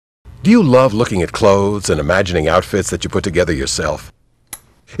Do you love looking at clothes and imagining outfits that you put together yourself?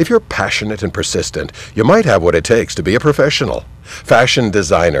 If you're passionate and persistent, you might have what it takes to be a professional. Fashion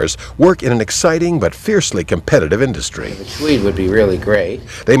designers work in an exciting but fiercely competitive industry. The tweed would be really great.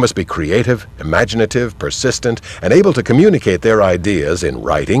 They must be creative, imaginative, persistent, and able to communicate their ideas in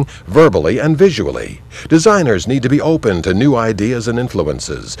writing, verbally, and visually. Designers need to be open to new ideas and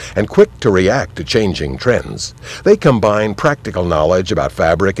influences, and quick to react to changing trends. They combine practical knowledge about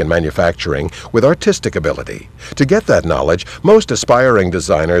fabric and manufacturing with artistic ability. To get that knowledge, most aspiring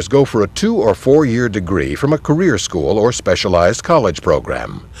designers go for a 2- or 4-year degree from a career school or specialized college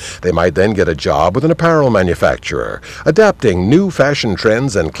program. They might then get a job with an apparel manufacturer, adapting new fashion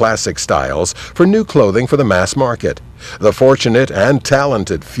trends and classic styles for new clothing for the mass market. The fortunate and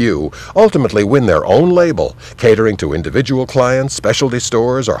talented few ultimately win their own label, catering to individual clients, specialty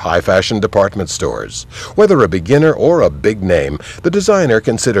stores, or high-fashion department stores. Whether a beginner or a big name, the designer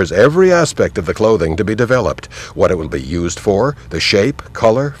considers every aspect of the clothing to be developed, what it will be used for, the shape,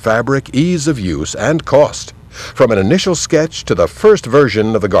 color, fabric, ease of use, and cost. From an initial sketch to the first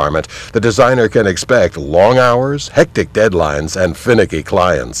version of the garment, the designer can expect long hours, hectic deadlines, and finicky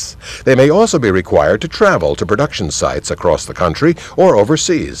clients. They may also be required to travel to production sites across the country or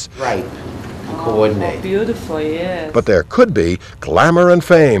overseas. Right. Coordinate. Oh, beautiful, yes. But there could be glamour and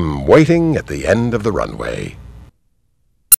fame waiting at the end of the runway.